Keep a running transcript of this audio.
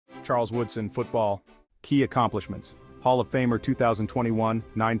Charles Woodson, football. Key accomplishments. Hall of Famer 2021,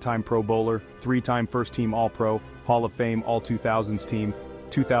 9-time Pro Bowler, 3-time First-Team All-Pro, Hall of Fame All-2000s team,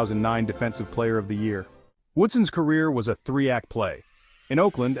 2009 Defensive Player of the Year. Woodson's career was a 3-act play. In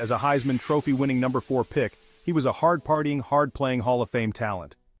Oakland, as a Heisman Trophy-winning No. 4 pick, he was a hard-partying, hard-playing Hall of Fame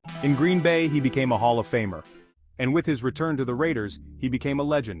talent. In Green Bay, he became a Hall of Famer. And with his return to the Raiders, he became a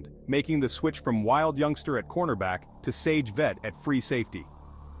legend, making the switch from wild youngster at cornerback to sage vet at free safety.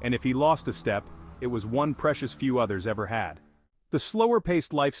 And if he lost a step, it was one precious few others ever had. The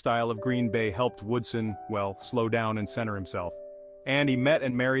slower-paced lifestyle of Green Bay helped Woodson, well, slow down and center himself. And he met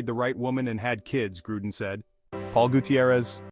and married the right woman and had kids, Gruden said. Paul Gutierrez,